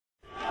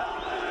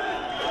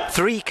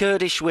3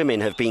 Kurdish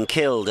women have been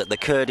killed at the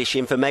Kurdish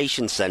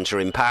Information Centre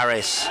in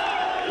Paris.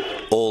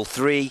 All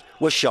 3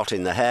 were shot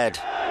in the head.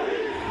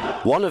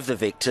 One of the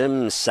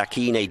victims,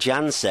 Sakine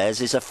Cansiz,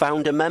 is a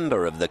founder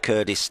member of the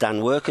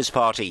Kurdistan Workers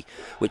Party,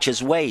 which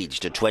has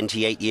waged a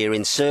 28-year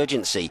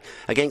insurgency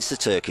against the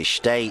Turkish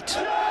state.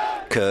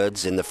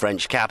 Kurds in the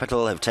French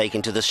capital have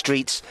taken to the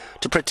streets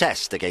to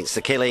protest against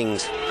the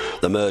killings.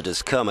 The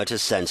murders come at a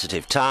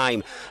sensitive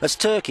time, as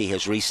Turkey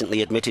has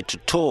recently admitted to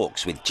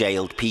talks with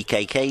jailed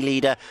PKK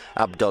leader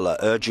Abdullah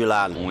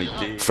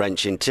Ocalan.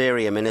 French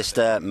Interior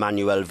Minister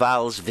Manuel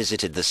Valls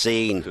visited the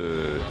scene.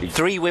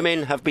 3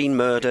 women have been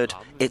murdered.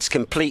 It's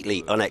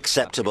completely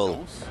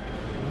unacceptable.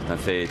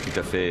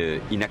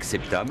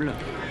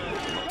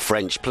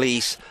 French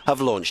police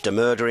have launched a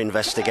murder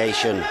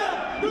investigation.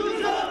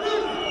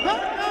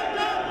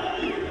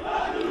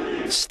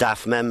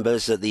 Staff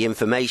members at the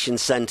information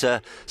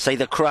centre say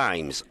the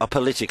crimes are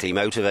politically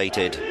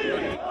motivated.